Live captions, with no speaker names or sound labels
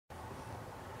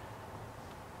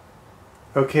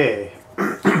Okay,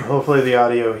 hopefully the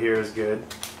audio here is good.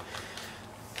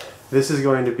 This is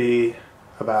going to be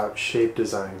about shape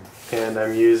design, and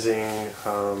I'm using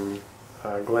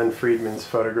Glenn Friedman's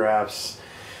photographs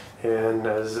in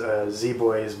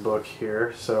Z-Boy's book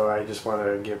here, so I just want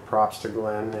to give props to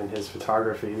Glenn and his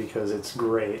photography because it's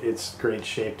great. It's great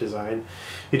shape design.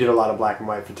 He did a lot of black and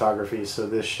white photography, so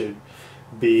this should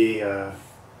be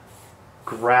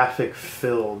graphic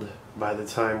filled by the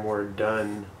time we're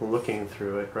done looking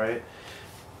through it, right?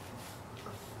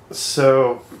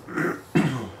 So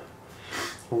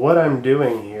what I'm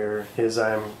doing here is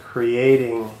I'm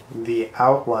creating the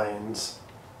outlines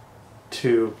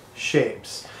to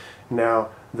shapes.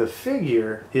 Now the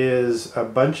figure is a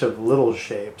bunch of little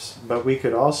shapes, but we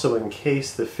could also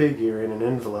encase the figure in an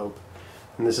envelope,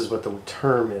 and this is what the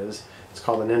term is. It's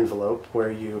called an envelope, where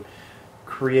you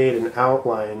create an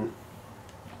outline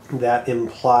that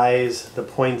implies the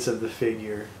points of the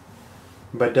figure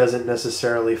but doesn't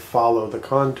necessarily follow the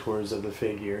contours of the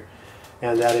figure,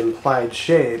 and that implied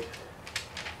shape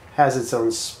has its own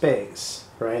space,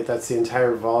 right? That's the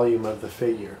entire volume of the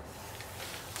figure.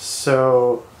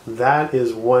 So that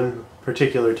is one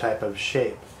particular type of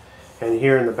shape, and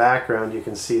here in the background you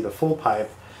can see the full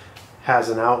pipe has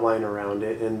an outline around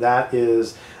it, and that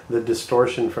is the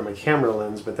distortion from a camera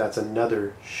lens, but that's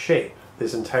another shape.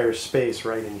 This entire space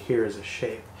right in here is a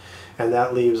shape, and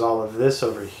that leaves all of this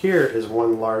over here as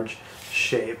one large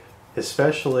shape,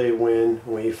 especially when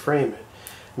we frame it.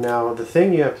 Now the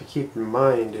thing you have to keep in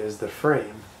mind is the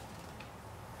frame,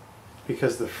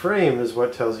 because the frame is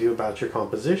what tells you about your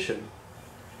composition.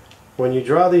 When you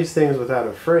draw these things without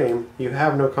a frame, you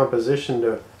have no composition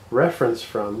to reference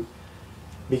from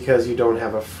because you don't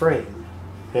have a frame.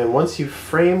 And once you've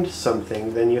framed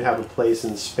something, then you have a place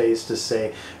in space to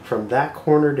say, from that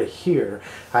corner to here,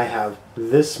 I have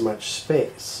this much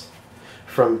space.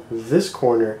 From this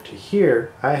corner to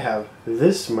here, I have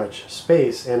this much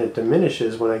space, and it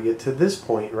diminishes when I get to this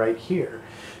point right here.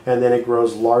 And then it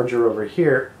grows larger over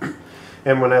here.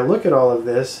 And when I look at all of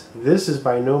this, this is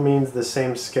by no means the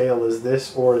same scale as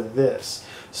this or this.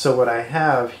 So what I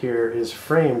have here is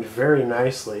framed very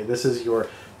nicely. This is your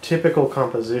typical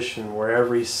composition where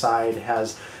every side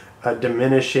has a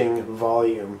diminishing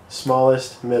volume,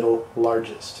 smallest, middle,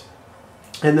 largest.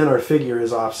 And then our figure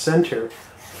is off center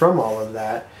from all of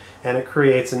that, and it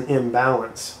creates an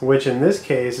imbalance, which in this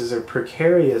case is a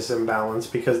precarious imbalance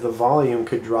because the volume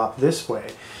could drop this way.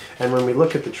 And when we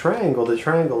look at the triangle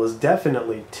is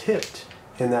definitely tipped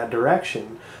in that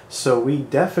direction. So we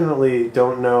definitely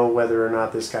don't know whether or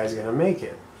not this guy's going to make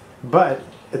it. But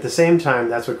at the same time,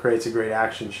 that's what creates a great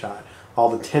action shot, all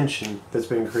the tension that's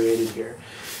been created here.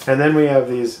 And then we have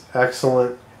these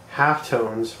excellent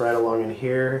halftones right along in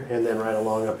here and then right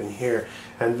along up in here.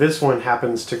 And this one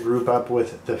happens to group up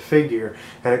with the figure,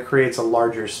 and it creates a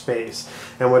larger space.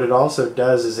 And what it also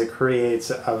does is it creates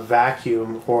a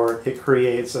vacuum, or it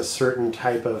creates a certain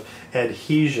type of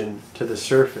adhesion to the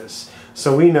surface.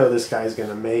 So we know this guy's going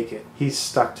to make it. He's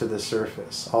stuck to the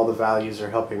surface. All the values are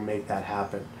helping make that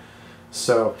happen.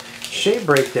 So shape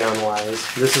breakdown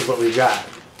wise, this is what we've got,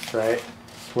 right?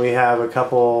 We have a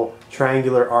couple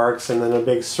triangular arcs and then a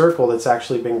big circle that's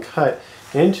actually been cut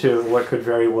into what could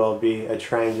very well be a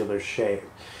triangular shape.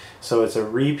 So it's a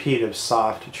repeat of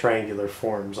soft triangular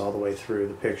forms all the way through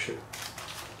the picture.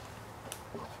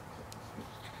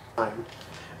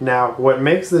 Now, what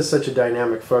makes this such a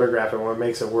dynamic photograph and what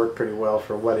makes it work pretty well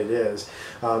for what it is,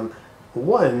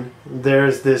 one,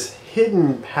 there's this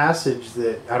hidden passage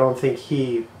that I don't think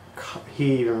he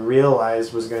even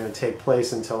realized was going to take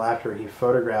place until after he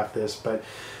photographed this, but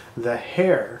the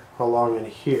hair along in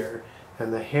here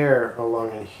and the hair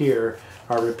along in here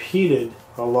are repeated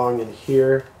along in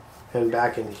here and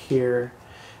back in here,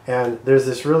 and there's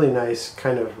this really nice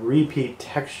kind of repeat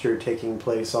texture taking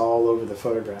place all over the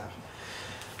photograph.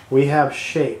 We have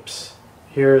shapes.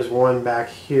 Here's one back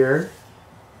here,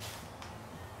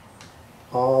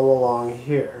 all along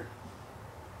here.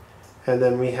 And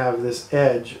then we have this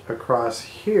edge across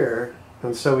here,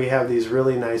 and so we have these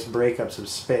really nice breakups of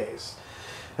space.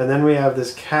 And then we have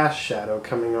this cast shadow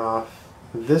coming off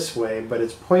this way, but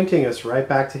it's pointing us right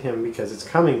back to him because it's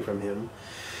coming from him.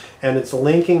 And it's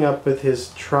linking up with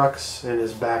his trucks and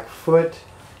his back foot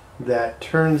that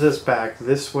turns us back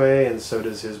this way, and so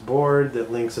does his board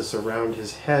that links us around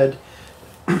his head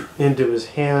into his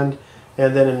hand.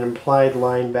 And then an implied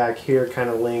line back here kind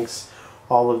of links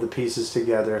all of the pieces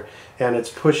together, and it's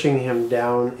pushing him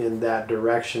down in that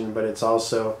direction, but it's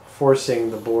also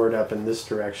forcing the board up in this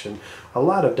direction. A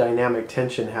lot of dynamic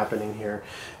tension happening here.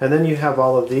 And then you have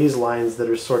all of these lines that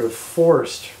are sort of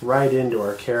forced right into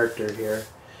our character here.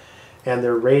 and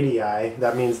they're radii.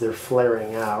 That means they're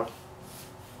flaring out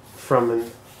from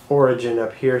an origin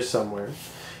up here somewhere.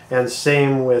 And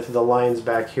same with the lines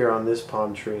back here on this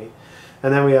palm tree.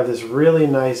 And then we have this really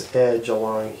nice edge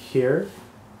along here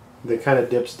that kind of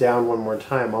dips down one more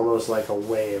time, almost like a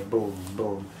wave, boom,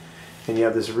 boom. And you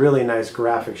have this really nice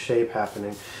graphic shape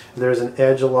happening. There's an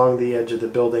edge along the edge of the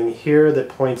building here that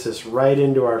points us right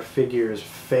into our figure's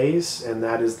face, and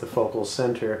that is the focal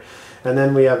center. And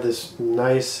then we have this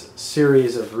nice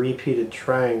series of repeated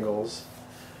triangles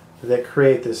that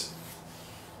create this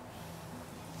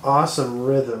awesome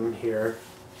rhythm here,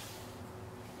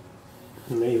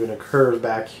 and even a curve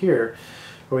back here.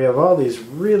 We have all these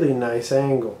really nice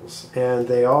angles, and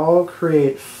they all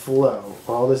create flow,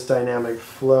 all this dynamic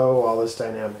flow, all this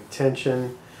dynamic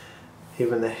tension.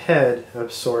 Even the head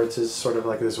of sorts is sort of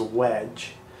like this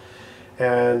wedge,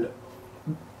 and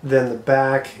then the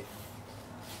back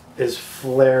is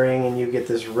flaring, and you get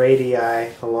this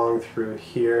radii along through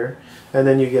here, and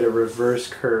then you get a reverse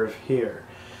curve here.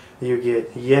 You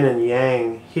get yin and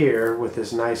yang here with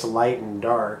this nice light and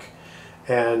dark.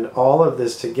 And all of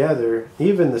this together,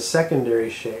 even the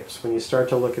secondary shapes, when you start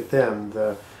to look at them,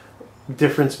 the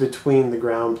difference between the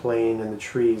ground plane and the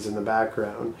trees in the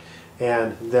background,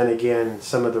 and then again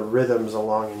some of the rhythms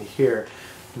along in here,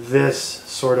 this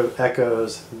sort of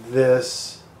echoes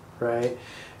this, right?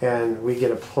 And we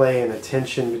get a play and a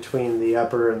tension between the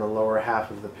upper and the lower half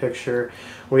of the picture.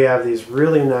 We have these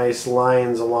really nice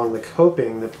lines along the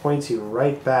coping that points you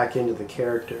right back into the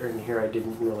character, and here I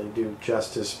didn't really do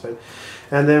justice, but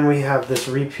and then we have this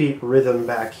repeat rhythm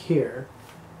back here,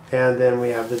 and then we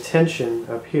have the tension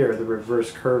up here, the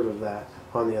reverse curve of that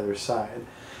on the other side.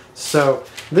 So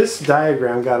this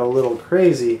diagram got a little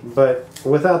crazy, but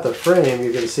without the frame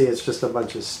you can see it's just a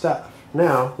bunch of stuff.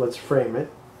 Now let's frame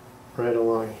it right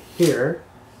along here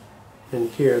and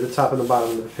here, the top and the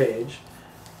bottom of the page,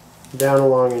 down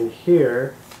along in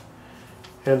here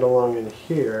and along in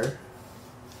here,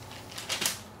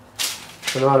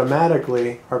 and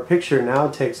automatically our picture now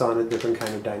takes on a different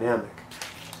kind of dynamic.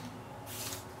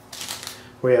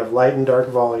 We have light and dark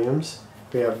volumes.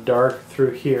 We have dark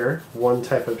through here, one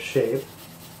type of shape,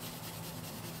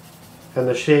 and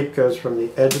the shape goes from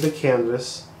the edge of the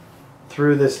canvas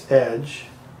through this edge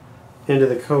into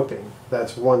the coping.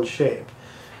 That's one shape.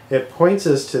 It points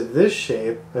us to this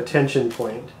shape, a tension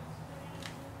point,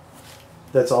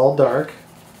 that's all dark,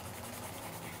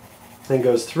 and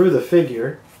goes through the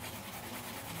figure,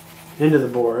 into the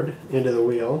board, into the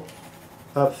wheel,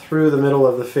 up through the middle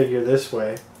of the figure this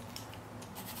way,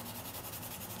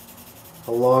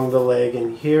 along the leg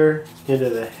in here, into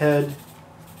the head,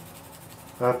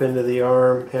 up into the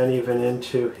arm, and even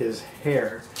into his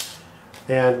hair.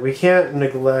 And we can't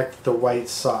neglect the white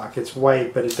sock. It's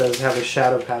white, but it does have a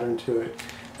shadow pattern to it.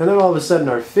 And then all of a sudden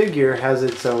our figure has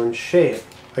its own shape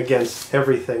against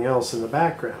everything else in the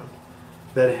background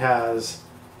that has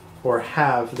or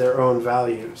have their own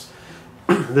values.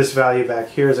 This value back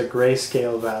here is a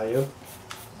grayscale value.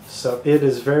 So it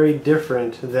is very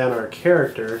different than our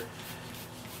character.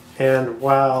 And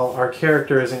while our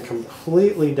character isn't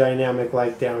completely dynamic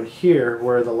like down here,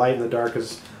 where the light and the dark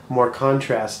is more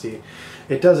contrasty,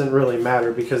 it doesn't really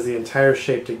matter because the entire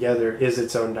shape together is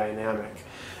its own dynamic.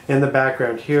 In the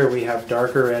background here we have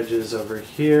darker edges over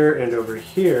here,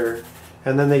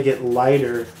 and then they get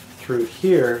lighter through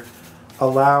here,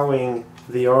 allowing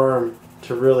the arm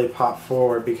to really pop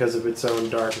forward because of its own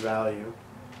dark value.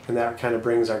 And that kind of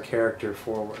brings our character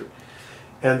forward.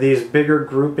 And these bigger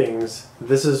groupings,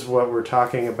 this is what we're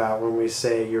talking about when we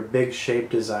say your big shape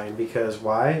design, because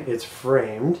why? It's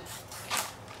framed.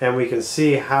 And we can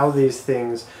see how these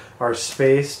things are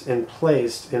spaced and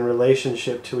placed in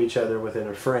relationship to each other within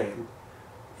a frame.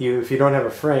 If you don't have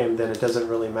a frame, then it doesn't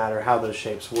really matter how those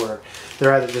shapes work.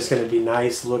 They're either just going to be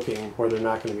nice looking or they're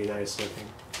not going to be nice looking.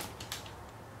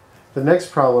 The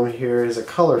next problem here is a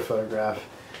color photograph.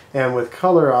 And with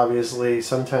color, obviously,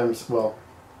 sometimes, well,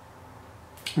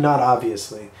 not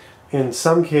obviously. In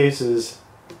some cases,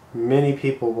 many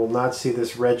people will not see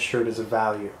this red shirt as a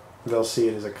value. They'll see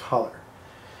it as a color.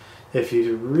 If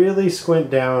you really squint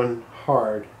down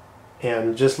hard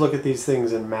and just look at these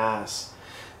things in mass,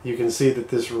 you can see that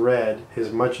this red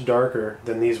is much darker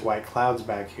than these white clouds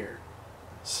back here.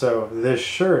 So this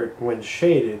shirt, when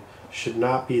shaded, should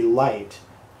not be light,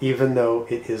 even though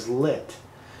it is lit.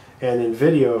 And in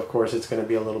video, of course, it's going to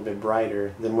be a little bit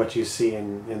brighter than what you see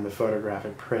in the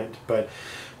photographic print. But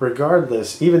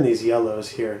regardless, even these yellows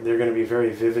here, they're going to be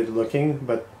very vivid looking,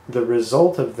 but the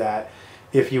result of that,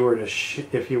 if you were to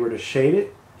shade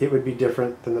it, it would be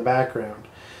different than the background.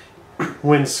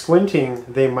 When squinting,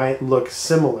 they might look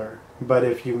similar, but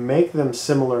if you make them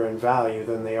similar in value,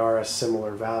 then they are a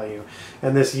similar value.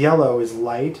 And this yellow is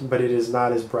light, but it is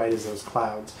not as bright as those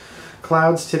clouds.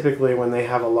 Clouds typically, when they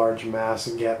have a large mass,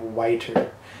 get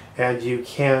whiter, and you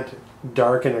can't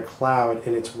darken a cloud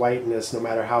in its whiteness no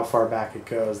matter how far back it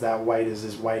goes. That white is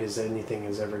as white as anything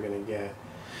is ever going to get.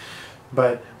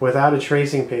 But without a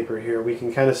tracing paper here, we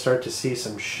can kind of start to see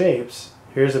some shapes.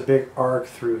 Here's a big arc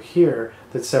through here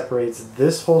that separates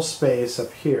this whole space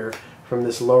up here from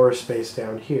this lower space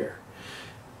down here.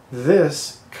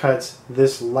 This cuts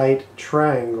this light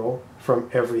triangle from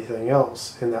everything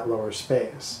else in that lower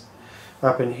space.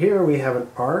 Up in here we have an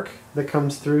arc that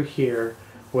comes through here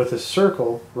with a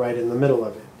circle right in the middle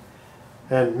of it.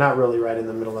 And not really right in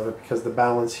the middle of it, because the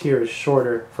balance here is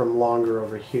shorter from longer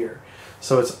over here.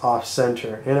 So it's off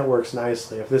center, and it works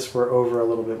nicely. If this were over a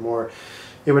little bit more,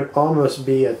 it would almost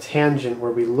be a tangent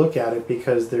where we look at it,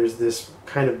 because there's this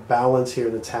kind of balance here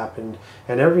that's happened,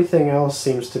 and everything else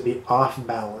seems to be off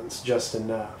balance just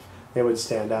enough. It would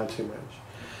stand out too much.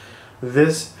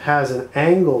 This has an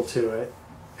angle to it,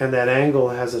 and that angle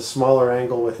has a smaller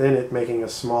angle within it, making a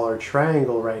smaller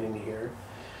triangle right in here.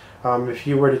 If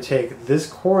you were to take this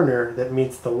corner that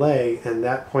meets the leg and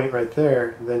that point right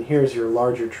there, then here's your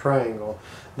larger triangle.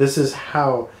 This is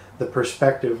how the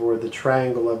perspective, or the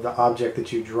triangle of the object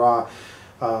that you draw,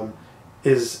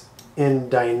 is in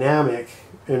dynamic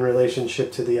in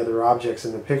relationship to the other objects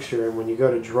in the picture. And when you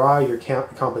go to draw your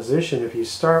composition, if you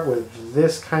start with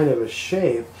this kind of a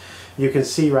shape, you can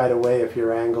see right away if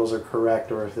your angles are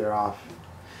correct or if they're off.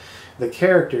 The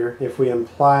character, if we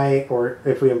imply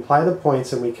the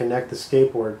points and we connect the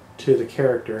skateboard to the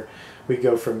character, we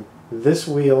go from this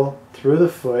wheel through the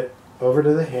foot, over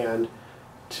to the hand,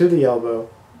 to the elbow,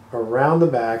 around the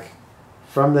back,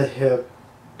 from the hip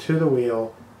to the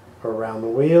wheel, around the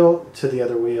wheel to the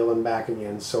other wheel, and back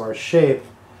again. So our shape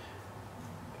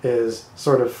is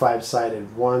sort of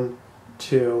five-sided. 1,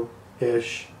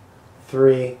 2-ish,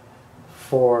 3,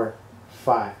 4,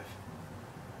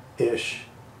 5-ish.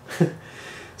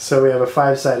 So we have a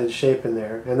five-sided shape in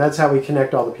there, and that's how we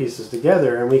connect all the pieces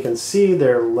together, and we can see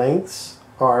their lengths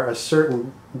are a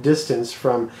certain distance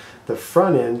from the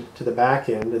front end to the back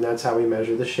end, and that's how we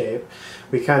measure the shape.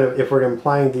 We kind of, if we're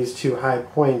implying these two high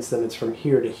points, then it's from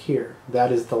here to here.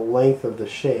 That is the length of the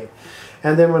shape.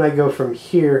 And then when I go from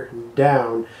here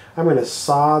down, I'm going to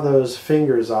saw those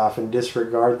fingers off and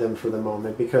disregard them for the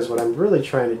moment, because what I'm really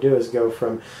trying to do is go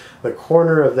from the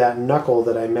corner of that knuckle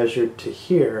that I measured to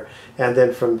here, and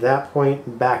then from that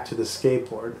point back to the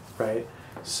skateboard, right?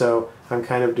 So I'm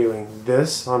kind of doing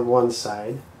this on one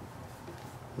side,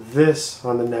 this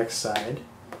on the next side,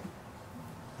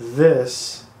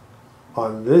 this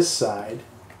on this side,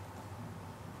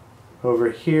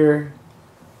 over here,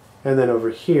 and then over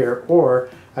here. Or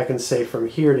I can say from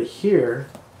here to here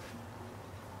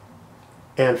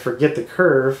and forget the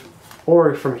curve,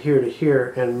 or from here to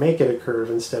here and make it a curve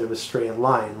instead of a straight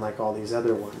line like all these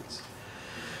other ones.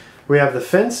 We have the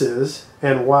fences,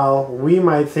 and while we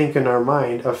might think in our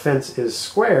mind a fence is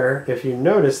square, if you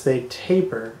notice they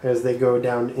taper as they go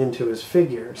down into his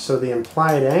figure. So the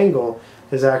implied angle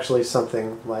is actually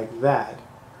something like that,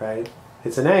 right?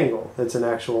 It's an angle, it's an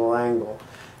actual angle.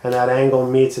 And that angle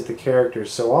meets at the character.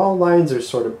 So all lines are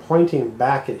sort of pointing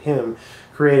back at him,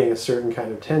 creating a certain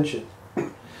kind of tension.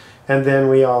 And then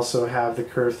we also have the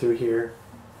curve through here,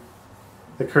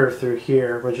 the curve through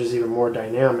here, which is even more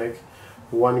dynamic.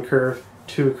 1 curve,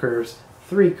 2 curves,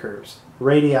 3 curves,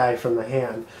 radii from the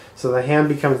hand. So the hand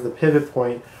becomes the pivot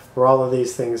point where all of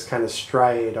these things kind of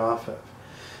striate off of.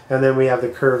 And then we have the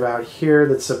curve out here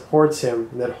that supports him,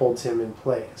 that holds him in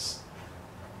place.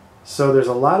 So there's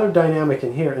a lot of dynamic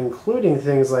in here, including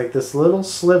things like this little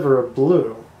sliver of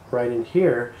blue right in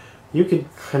here. You could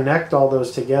connect all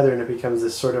those together and it becomes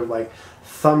this sort of like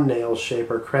thumbnail shape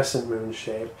or crescent moon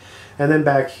shape. And then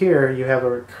back here you have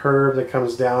a curve that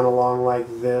comes down along like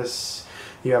this.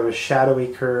 You have a shadowy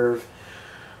curve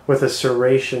with a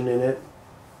serration in it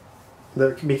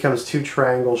that becomes 2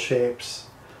 triangle shapes.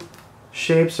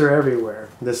 Shapes are everywhere.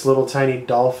 This little tiny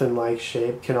dolphin-like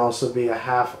shape can also be a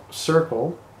half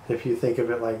circle. If you think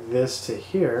of it like this to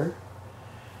here,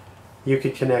 you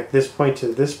could connect this point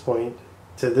to this point,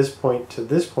 to this point to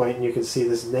this point, and you can see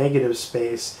this negative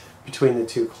space between the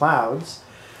 2 clouds.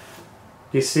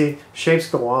 You see, shapes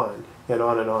go on and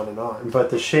on and on and on, but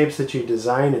the shapes that you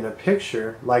design in a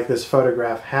picture, like this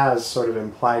photograph has sort of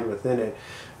implied within it,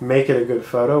 make it a good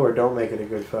photo or don't make it a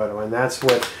good photo. And that's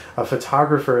what a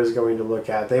photographer is going to look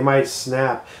at. They might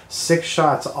snap 6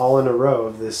 shots all in a row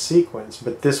of this sequence,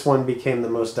 but this one became the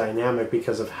most dynamic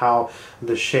because of how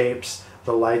the shapes,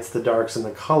 the lights, the darks, and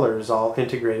the colors all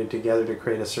integrated together to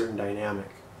create a certain dynamic.